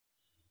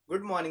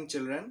Good morning,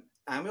 children.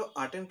 I am your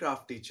art and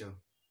craft teacher.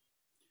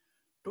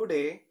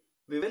 Today,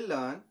 we will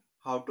learn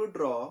how to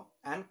draw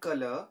and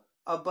color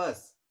a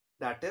bus,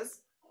 that is,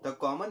 the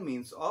common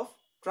means of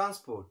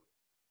transport.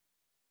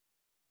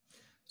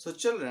 So,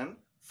 children,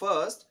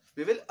 first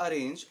we will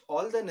arrange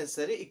all the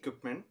necessary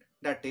equipment,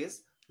 that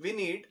is, we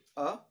need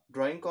a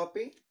drawing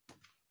copy,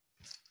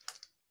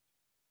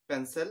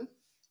 pencil,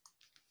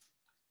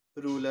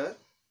 ruler,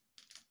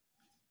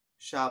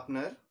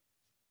 sharpener,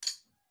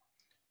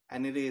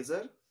 an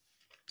eraser,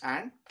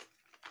 and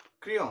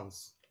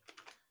crayons.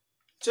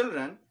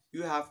 Children,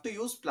 you have to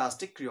use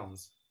plastic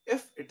crayons.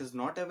 If it is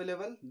not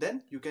available,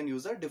 then you can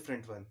use a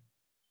different one.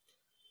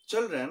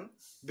 Children,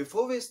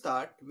 before we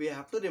start, we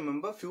have to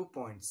remember few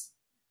points.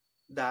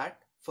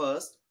 That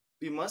first,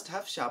 we must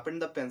have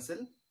sharpened the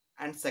pencil,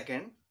 and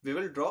second, we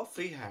will draw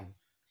freehand.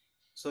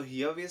 So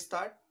here we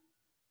start.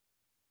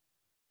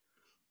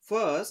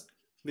 First,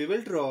 we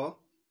will draw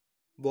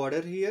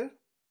border here.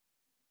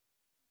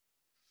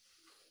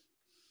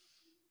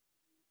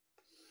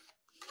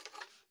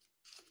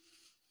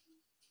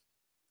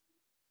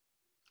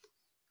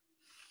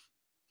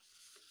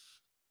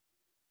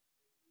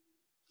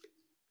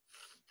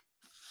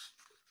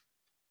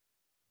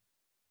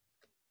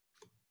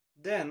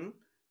 Then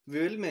we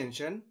will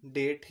mention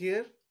date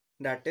here,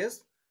 that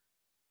is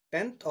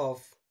 10th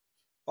of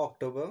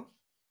October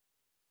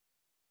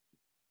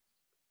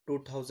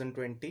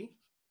 2020.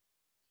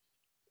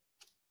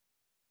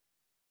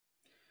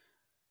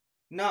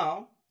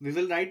 Now we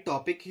will write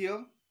topic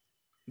here,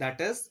 that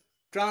is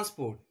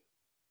transport.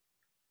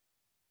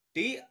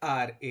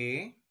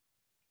 TRANSPORT.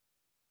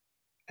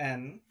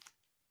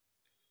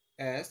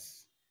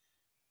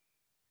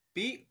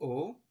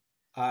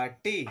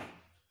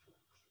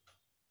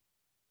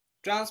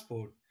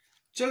 Transport.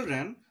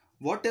 Children,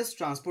 what is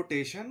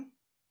transportation?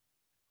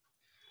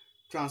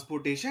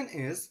 Transportation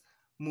is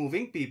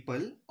moving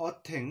people or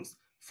things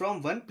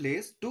from one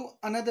place to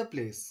another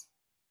place.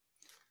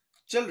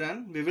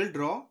 Children, we will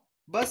draw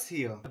bus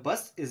here.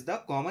 Bus is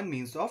the common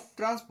means of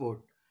transport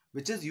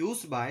which is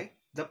used by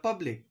the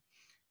public.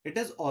 It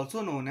is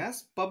also known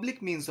as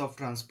public means of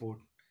transport.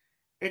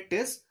 It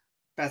is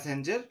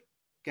passenger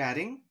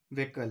carrying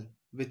vehicle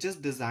which is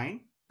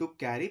designed to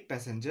carry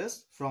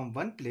passengers from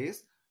one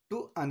place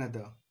to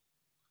another.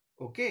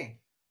 Okay.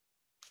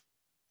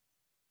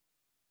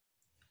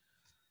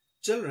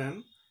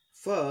 Children,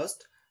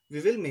 first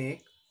we will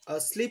make a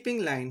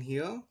sleeping line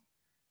here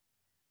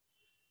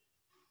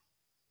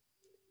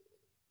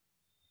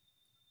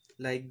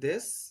like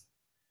this,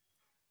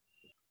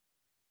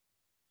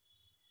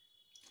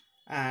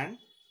 and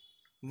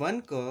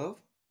one curve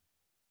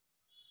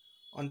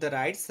on the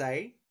right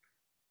side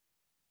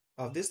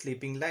of the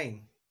sleeping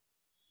line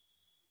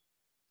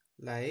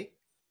like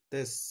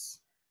this.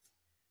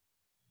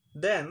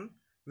 Then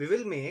we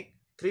will make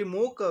three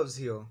more curves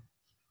here.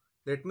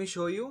 Let me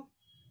show you.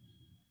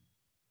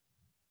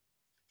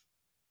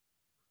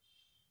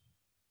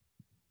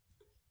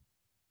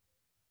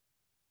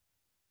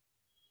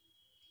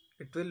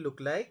 It will look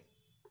like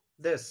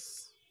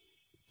this.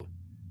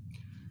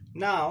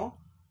 Now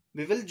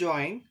we will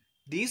join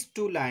these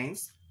two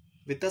lines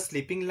with a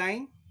sleeping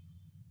line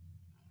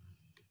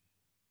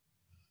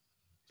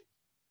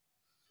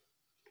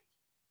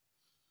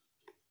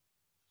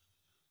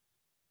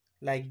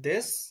like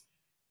this.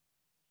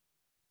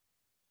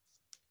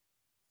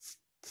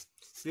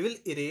 We will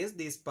erase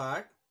this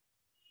part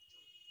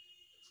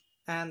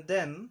and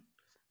then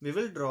we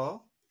will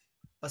draw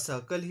a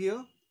circle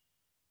here.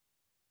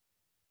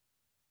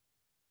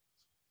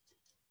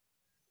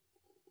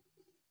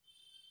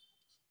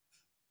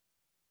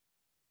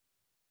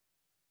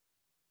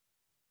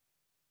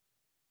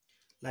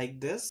 Like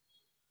this.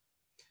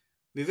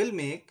 We will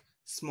make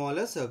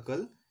smaller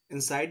circle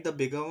inside the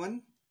bigger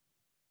one.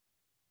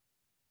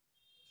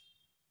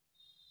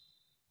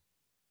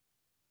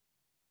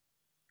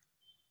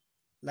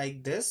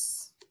 Like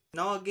this.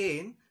 Now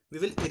again we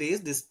will erase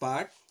this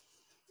part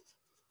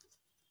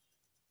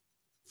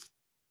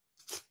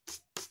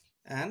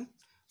and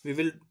we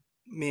will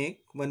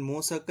make one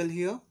more circle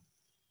here.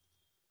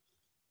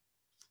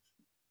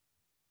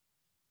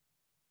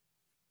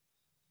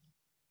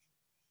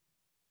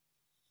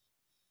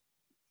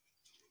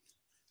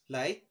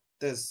 Like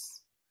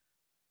this.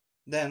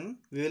 Then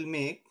we will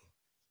make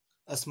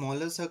a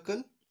smaller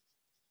circle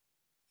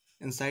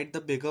inside the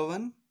bigger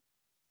one.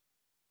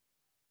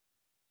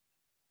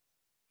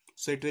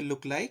 So it will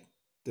look like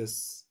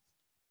this.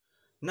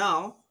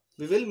 Now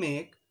we will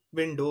make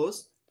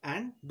windows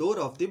and door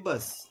of the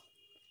bus.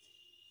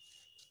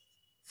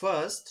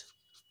 First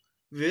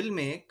we will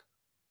make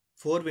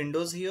 4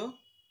 windows here.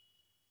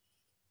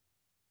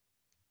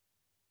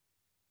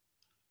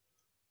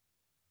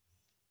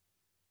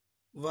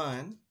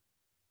 One,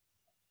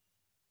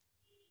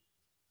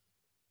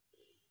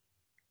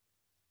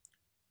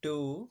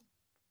 two,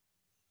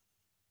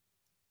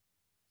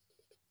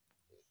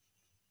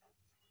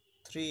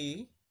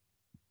 three,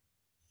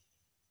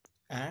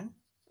 and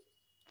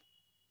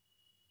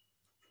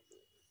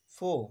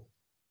 4.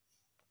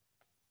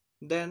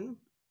 Then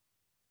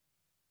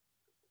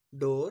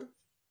door,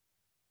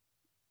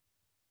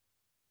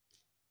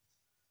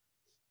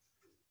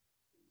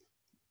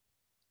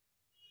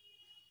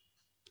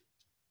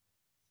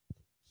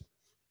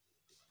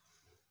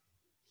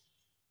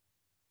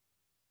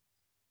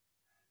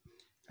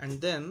 and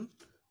then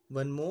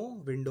one more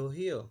window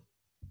here.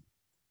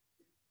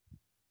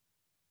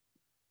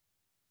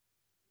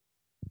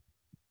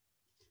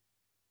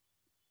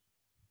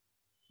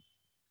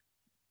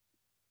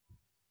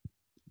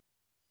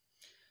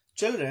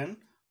 Children,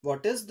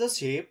 what is the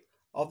shape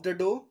of the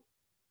door?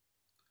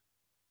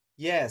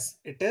 Yes,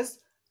 it is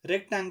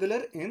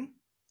rectangular in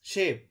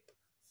shape.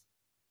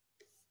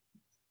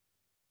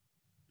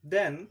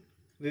 Then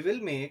we will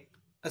make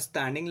a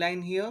standing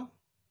line here,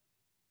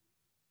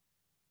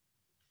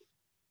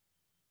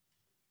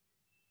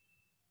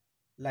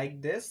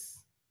 like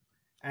this,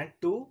 and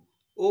two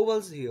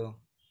ovals here,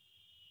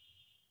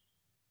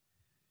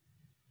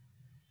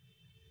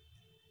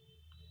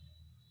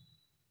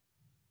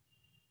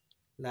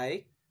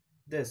 like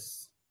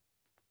this.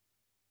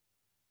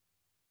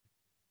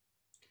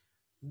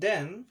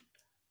 Then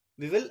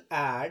we will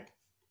add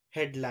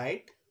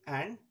headlight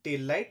and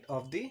tail light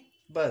of the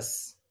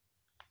bus,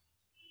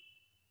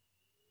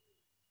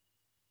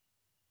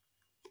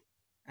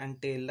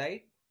 and tail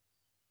light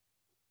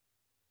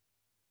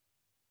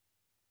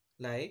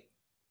like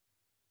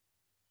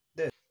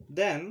this.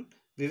 Then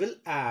we will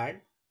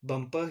add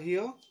bumper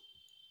here.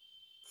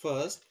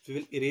 First we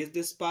will erase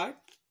this part.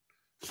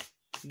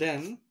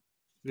 Then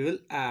we will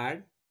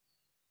add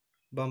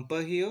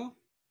bumper here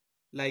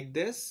like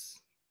this.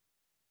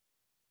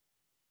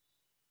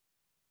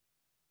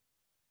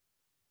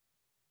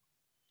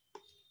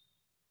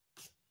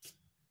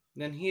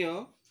 Then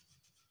here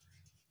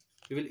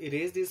we will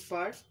erase this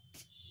part,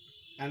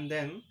 and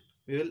then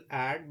we will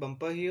add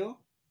bumper here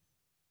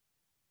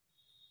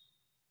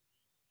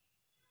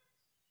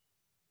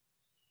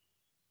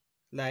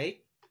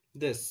like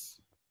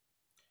this.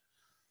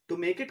 To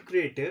make it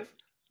creative,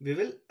 we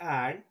will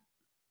add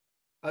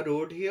a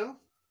road here.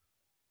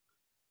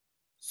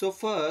 So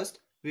first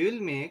we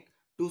will make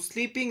two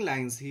sleeping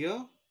lines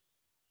here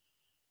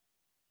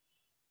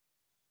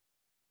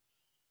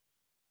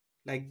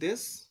like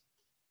this.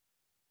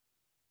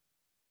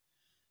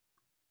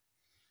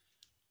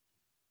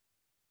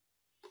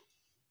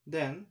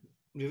 Then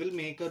we will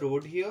make a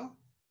road here.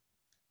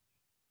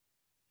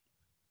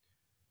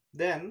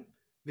 Then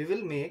we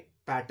will make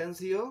patterns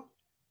here,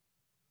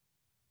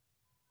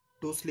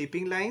 two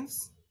sleeping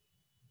lines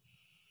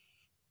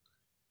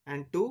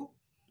and two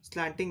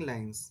slanting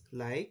lines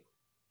like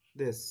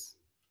this.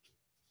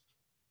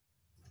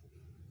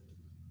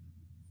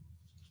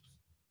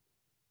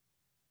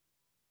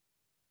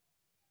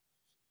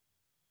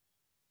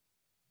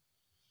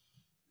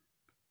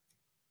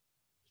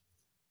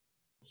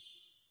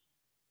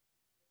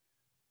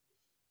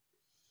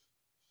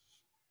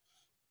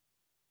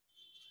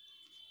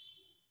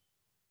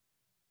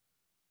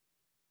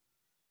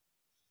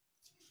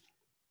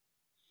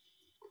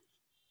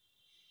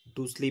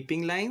 Two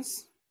sleeping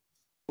lines,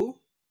 two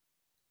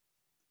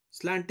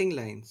slanting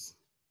lines.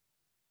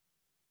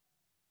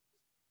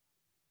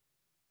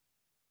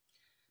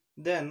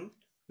 Then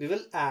we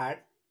will add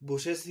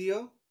bushes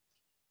here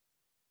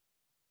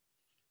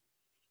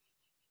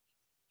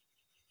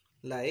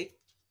like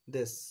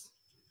this.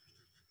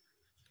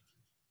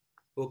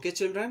 Okay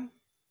children?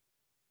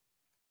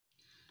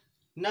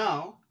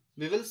 Now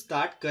we will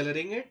start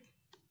coloring it.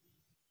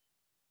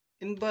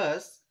 In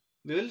bus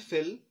we will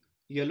fill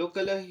yellow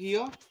color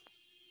here.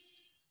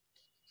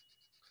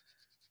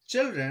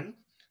 Children,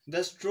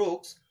 the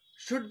strokes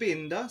should be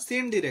in the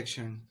same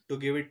direction to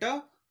give it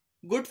a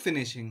good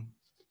finishing.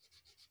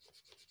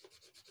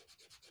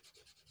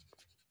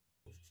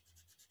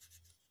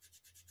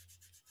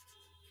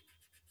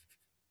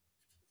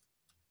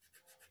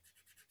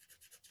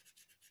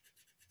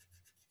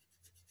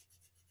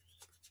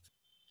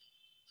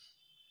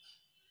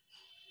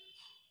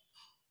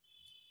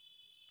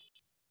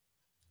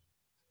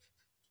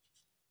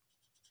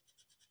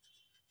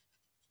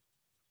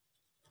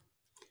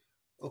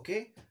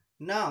 Okay,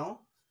 now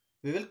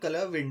we will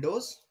color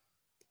windows.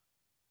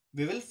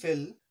 We will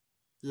fill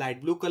light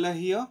blue color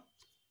here.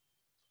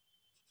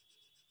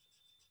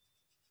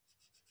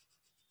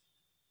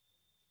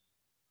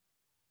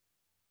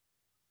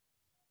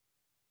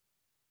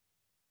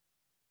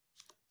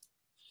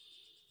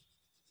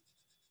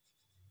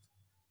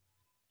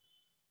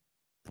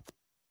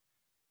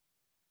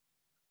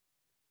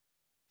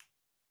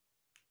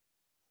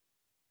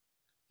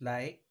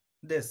 Like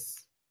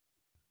this.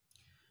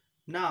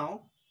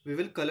 Now we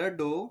will color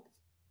door.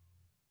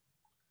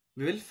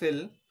 We will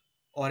fill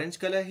orange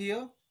color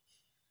here.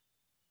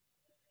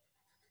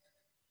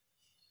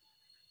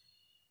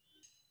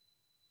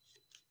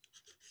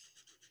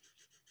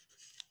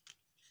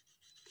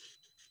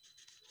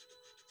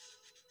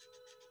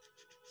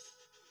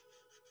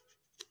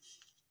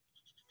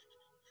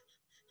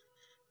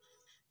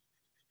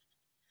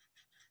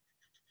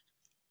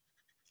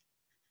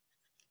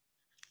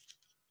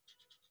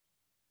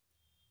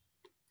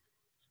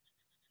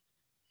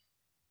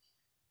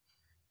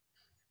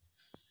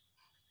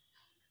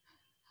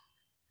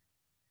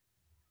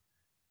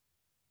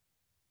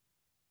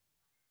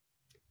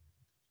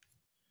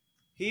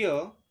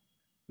 Here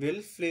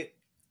we'll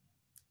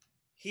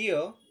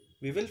here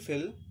we will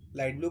fill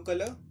light blue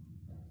color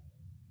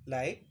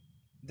like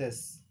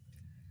this.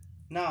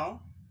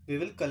 Now we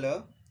will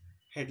color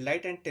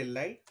headlight and tail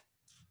light.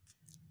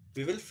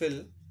 We will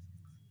fill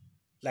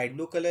light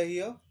blue color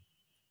here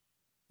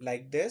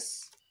like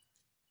this.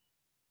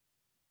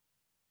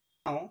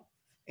 Now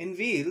in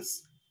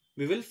wheels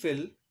we will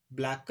fill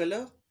black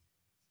color.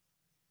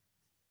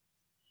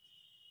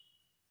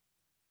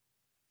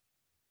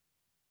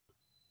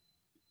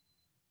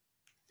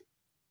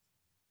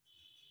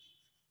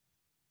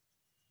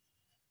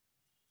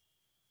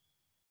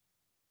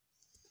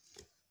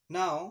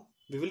 Now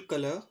we will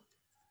color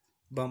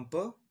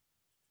bumper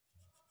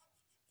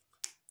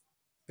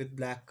with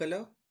black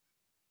color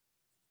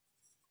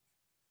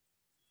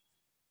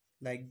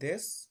like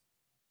this.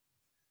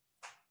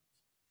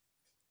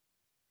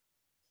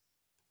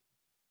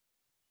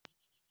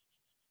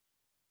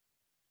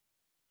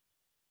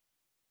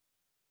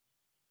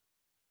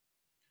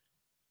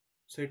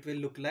 So it will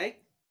look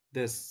like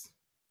this.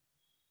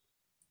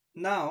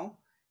 Now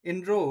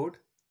in road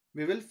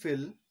we will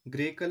fill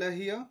grey color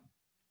here.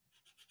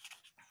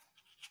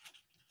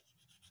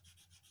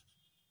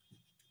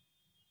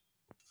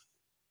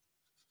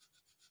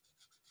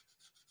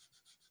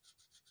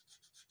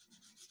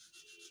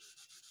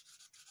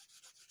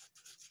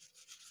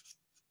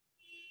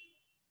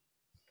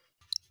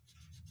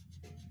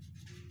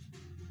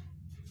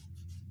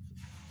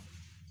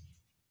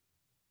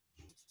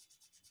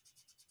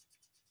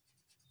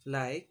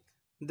 Like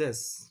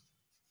this.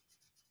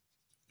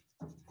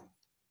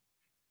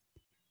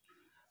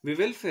 We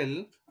will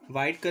fill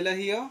white color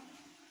here.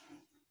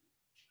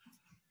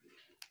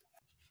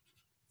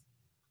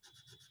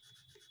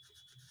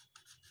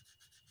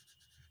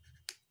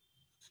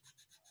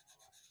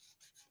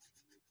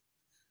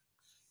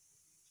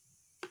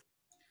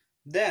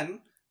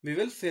 Then we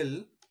will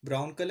fill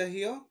brown color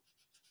here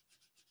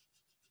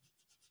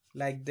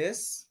like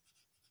this.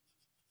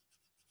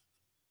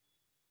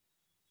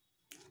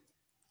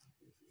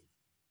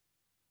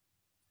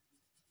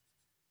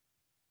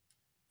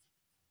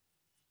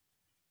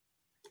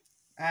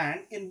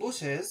 And in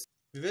bushes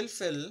we will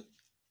fill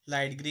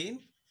light green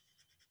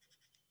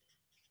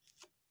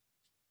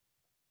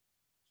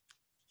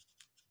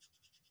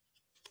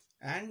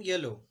and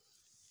yellow.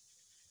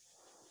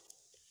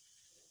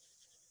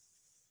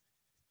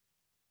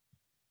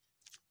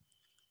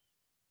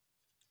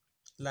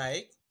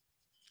 Like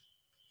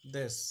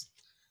this.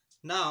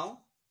 Now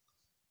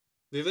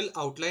we will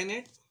outline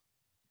it.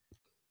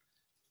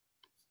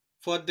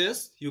 For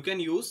this you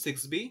can use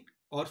 6B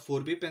or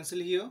 4B pencil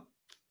here.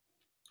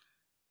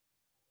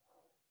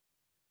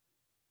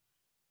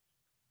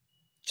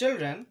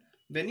 Children,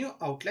 when you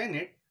outline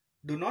it,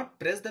 do not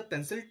press the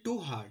pencil too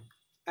hard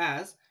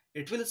as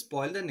it will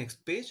spoil the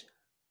next page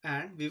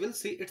and we will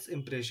see its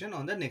impression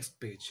on the next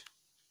page.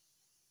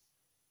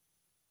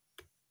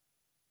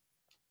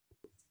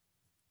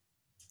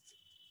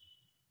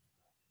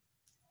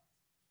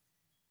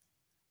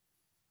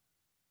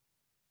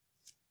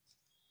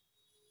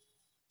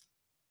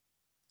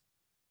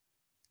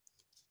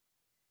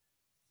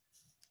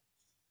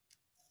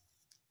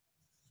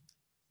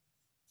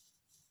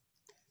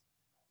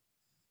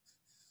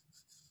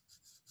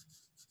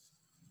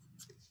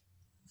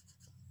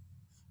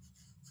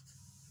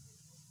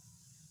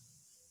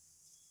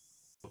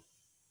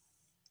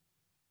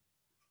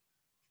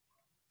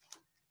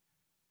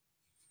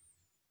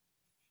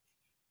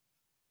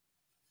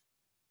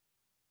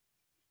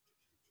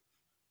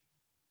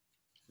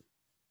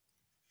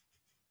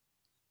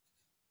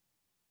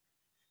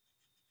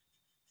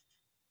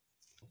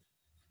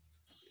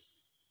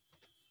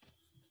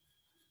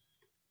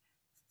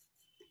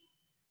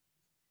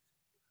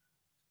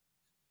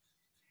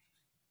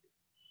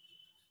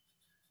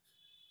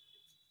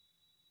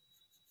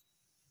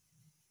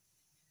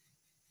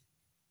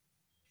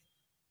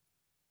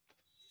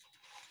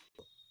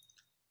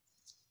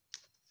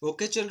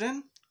 Okay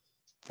children,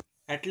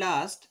 at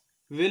last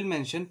we will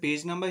mention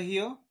page number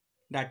here,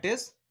 that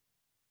is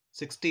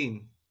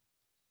 16.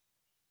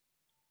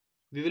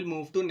 We will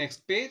move to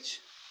next page.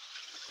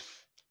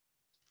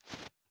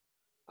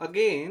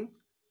 Again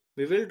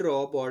we will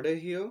draw a border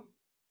here.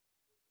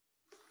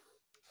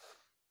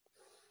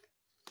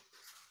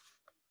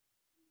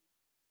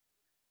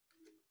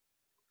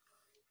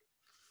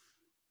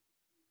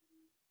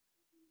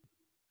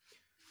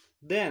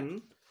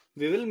 Then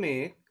we will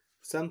make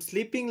some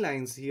sleeping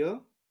lines here.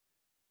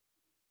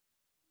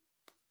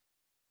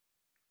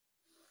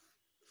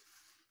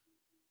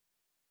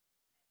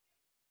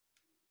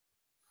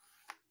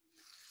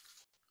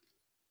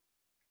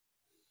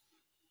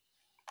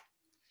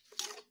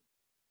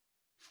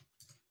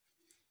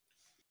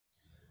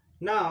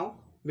 Now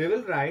we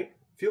will write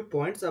few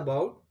points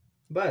about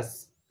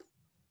bus.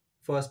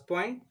 First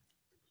point,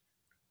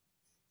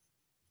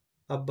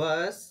 a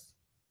bus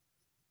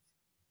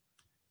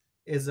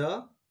is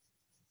a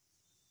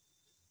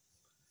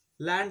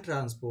land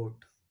transport.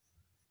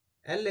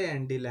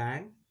 Land,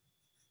 land,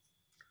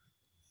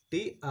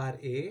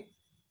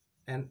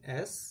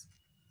 trans,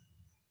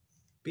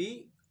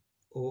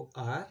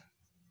 P-O-R-T.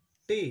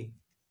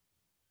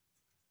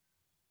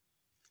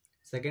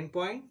 Second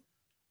point,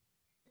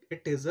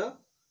 it is a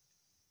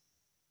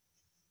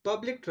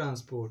public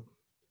transport.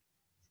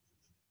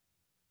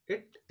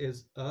 It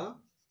is a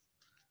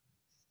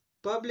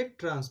public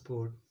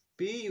transport.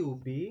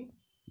 P-U-B-L-I-C.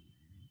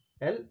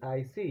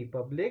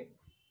 Public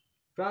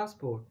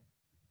transport.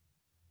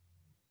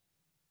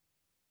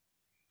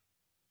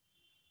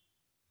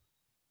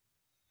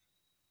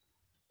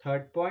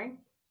 Third point,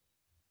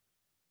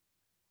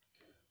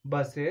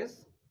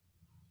 buses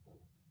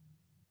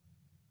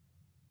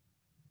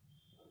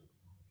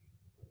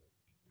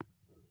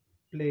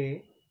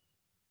play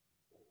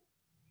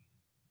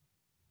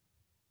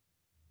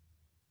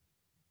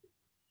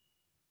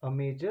a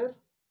major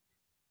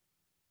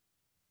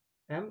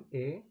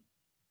M-A-J-O-R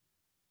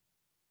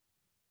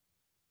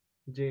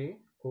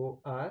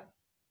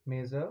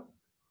major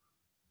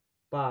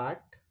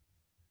part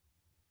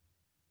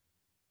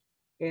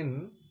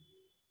in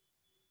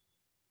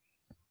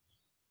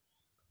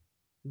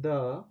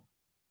the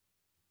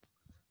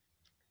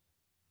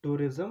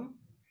tourism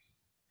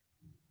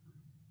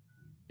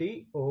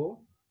Tourism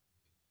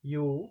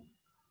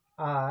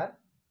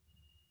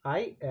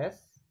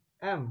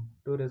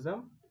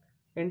tourism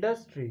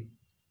industry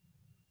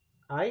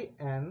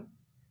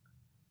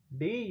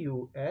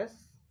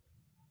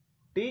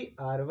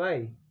Industry.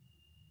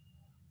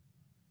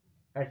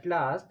 At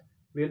last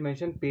we will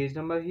mention page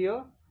number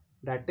here,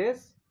 that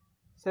is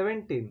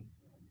 17.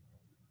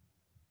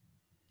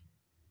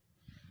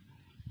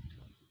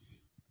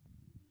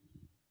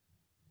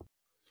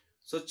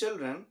 So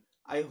children,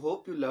 I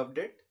hope you loved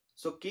it.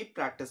 So keep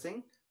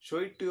practicing, show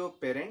it to your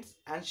parents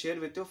and share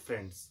with your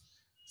friends.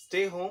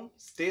 Stay home,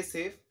 stay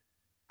safe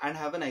and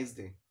have a nice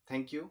day.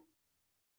 Thank you.